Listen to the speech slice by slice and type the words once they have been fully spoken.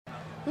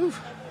Whew.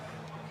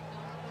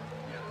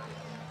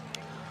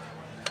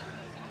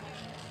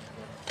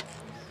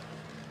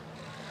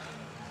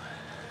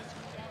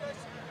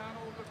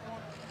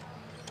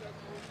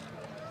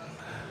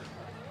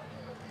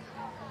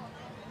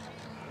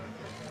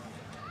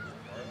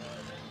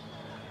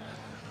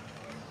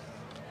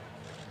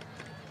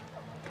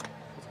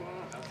 What's going on,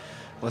 Al?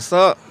 What's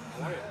up?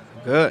 How are you?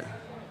 Good. Can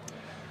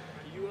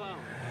you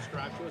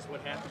describe to us what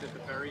happened at the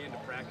very end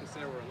of practice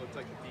there, where it looked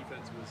like the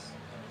defense was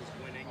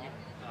winning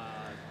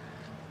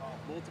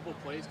multiple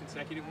plays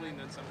consecutively, and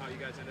then somehow you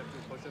guys ended up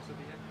doing push-ups at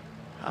the end?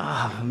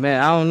 Ah,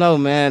 man, I don't know,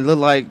 man. Look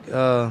like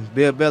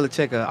Bill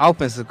Belichick, an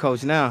offensive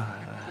coach now.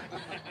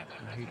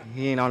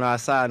 He ain't on our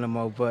side no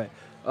more. But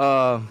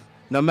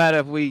no matter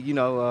if we,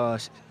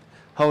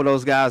 hold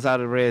those guys out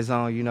of the red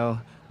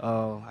zone,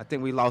 I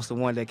think we lost the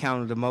one that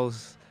counted the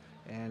most.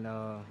 And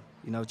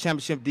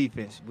championship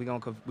defense. We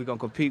gonna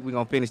compete. We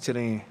gonna finish to the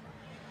end.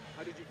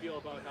 How did you feel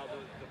about how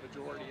the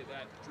majority of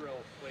that drill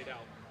played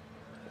out?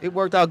 It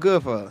worked out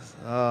good for us.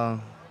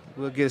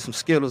 We'll get some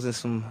Skittles and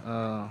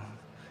some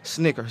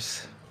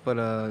Snickers.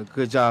 But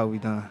good job we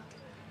done.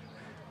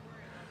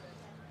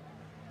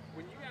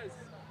 When you guys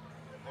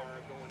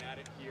are going at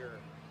it here,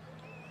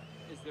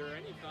 is there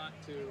any thought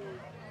to?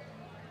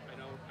 I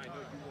know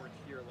you weren't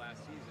here last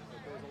season,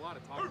 but there was a lot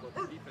of talk about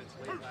the defense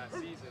late last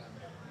season.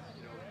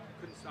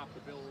 Couldn't stop the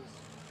Bills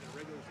in a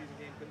regular season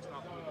game, couldn't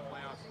stop them in the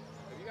playoffs.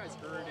 Have you guys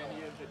heard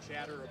any of the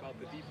chatter about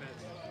the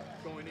defense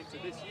going into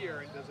this year,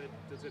 and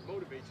does it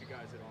motivate you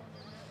guys at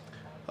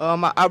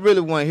all? I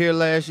really wasn't here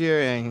last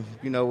year, and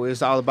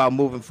it's all about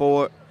moving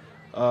forward.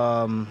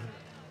 Um,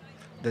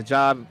 the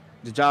job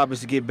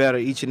is to get better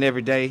each and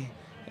every day,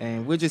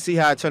 and we'll just see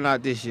how it turn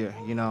out this year.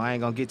 I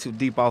ain't gonna get too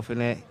deep off in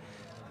that.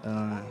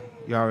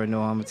 You already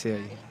know what I'm gonna tell you.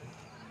 Now, you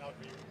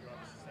obviously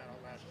sat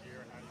out last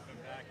year, and now you've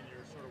been back, and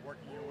you're sort of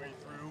working your way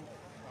through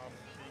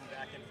being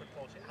back in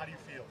football. How do you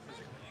feel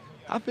physically?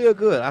 I feel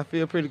good. I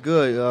feel pretty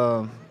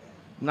good.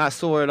 Not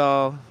sore at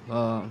all.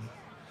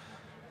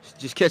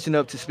 Just catching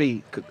up to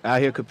speed.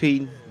 Out here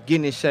competing,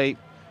 getting in shape,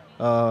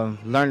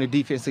 learning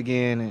defense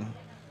again, and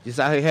just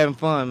out here having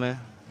fun, man.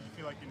 Do you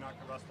feel like you knocked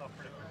the rust off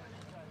pretty quickly?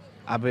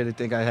 I really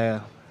think I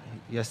have.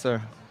 Yes,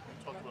 sir.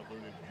 You talked about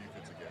learning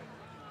defense again.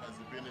 Has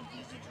it been an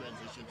easy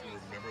transition to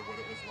remember what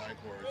it was like,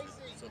 or is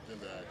it something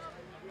that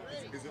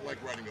is it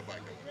like riding a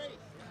bike?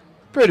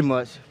 Pretty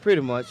much.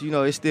 Pretty much.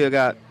 It still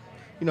got,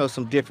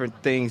 some different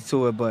things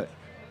to it, but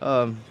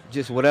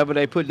just whatever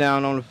they put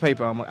down on the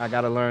paper, I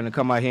got to learn to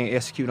come out here and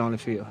execute on the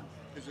field.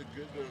 Is it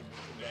good to come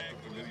back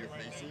to familiar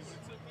faces?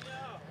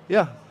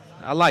 Yeah,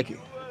 I like it.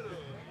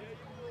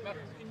 Can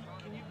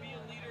you be a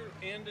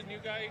leader and a new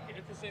guy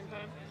at the same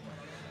time?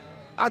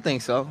 I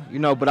think so,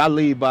 but I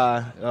lead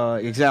by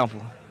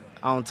example.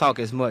 I don't talk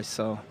as much,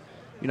 so,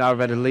 I'd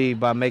rather lead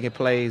by making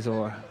plays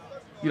or,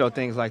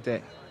 things like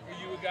that. Are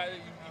you a guy that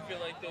you feel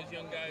like those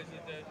young guys,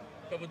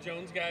 the couple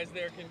Jones guys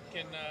there, can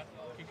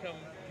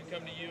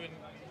come to you, and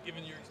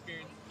given your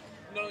experience,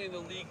 not only in the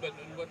league but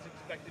in what's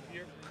expected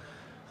here?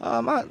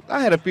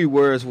 I had a few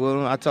words with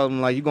them. I told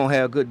them, like, you're going to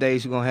have good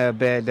days, you're going to have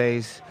bad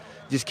days.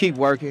 Just keep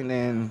working,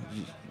 and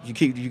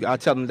I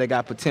tell them they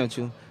got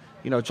potential.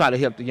 Try to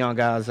help the young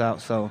guys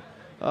out. So,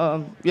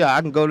 yeah,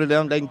 I can go to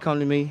them. They can come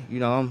to me.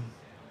 I'm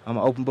an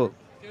open book.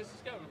 Give us a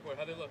scouting report.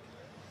 How they look?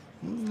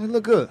 They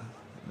look good.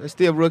 They're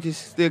still rookies,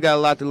 still got a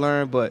lot to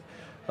learn, but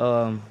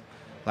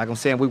like I'm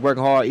saying, we're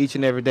working hard each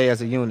and every day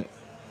as a unit.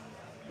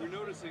 We're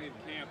noticing in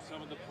camp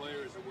some of the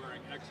players are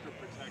wearing extra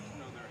protection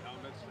on their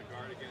helmets to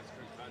guard against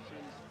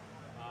concussions.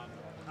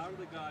 How do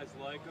the guys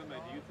like them,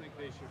 and do you think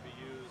they should be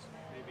used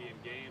maybe in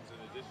games in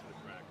addition to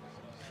practice?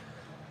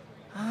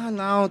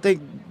 No, I don't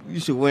think you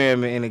should wear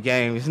them in a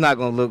game. It's not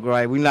going to look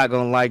right. We're not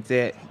going to like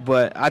that.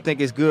 But I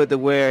think it's good to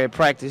wear at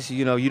practice.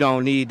 You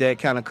don't need that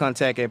kind of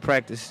contact at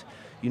practice.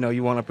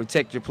 You want to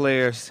protect your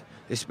players,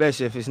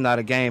 especially if it's not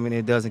a game and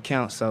it doesn't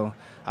count. So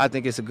I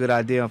think it's a good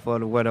idea for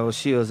to wear those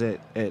shields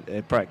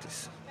at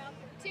practice.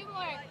 Two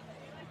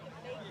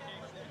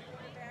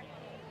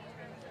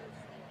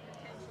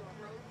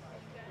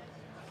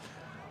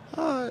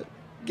more.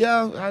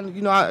 Yeah,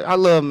 I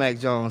love Mac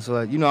Jones.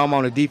 I'm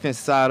on the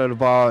defensive side of the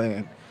ball,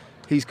 and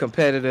he's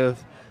competitive.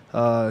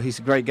 He's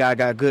a great guy,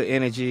 got good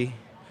energy.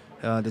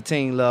 The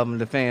team love him,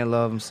 the fan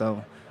love him.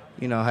 So,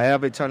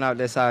 however it turn out,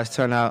 that's how it's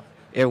turn out.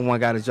 Everyone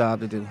got a job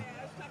to do.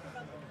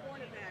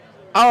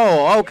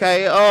 Oh,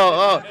 okay.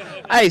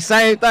 Hey,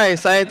 same thing.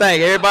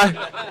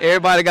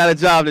 Everybody got a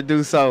job to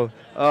do. So,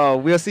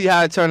 we'll see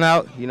how it turn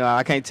out.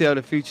 I can't tell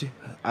the future.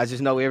 I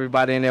just know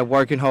everybody in there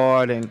working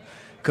hard and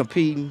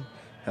competing.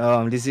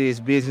 This is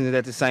business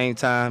at the same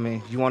time,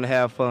 and you want to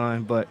have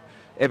fun, but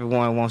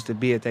everyone wants to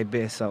be at their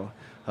best. So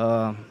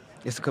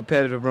it's a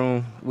competitive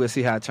room. We'll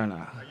see how it turns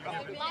out.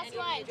 Last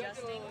one.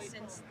 Readjusting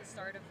since the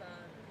start of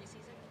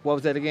preseason? What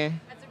was that again?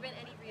 Has there been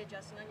any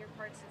readjusting on your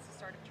part since the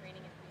start of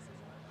training and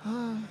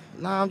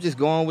preseason? Nah, I'm just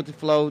going with the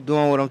flow,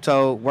 doing what I'm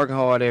told, working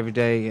hard every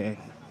day, and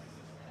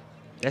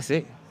that's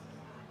it.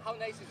 How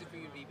nice is it for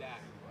you to be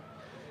back?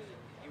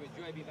 You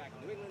enjoy being back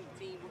in New England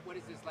team. What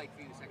is this like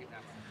for you the second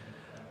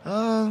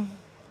time?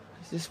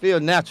 Just feel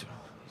natural.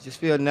 Just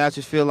feel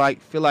natural. Feel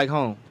like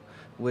home,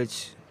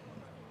 which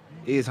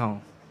is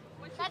home.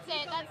 That's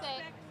it.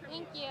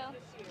 Thank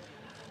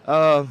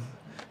you.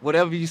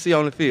 Whatever you see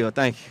on the field.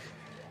 Thank you.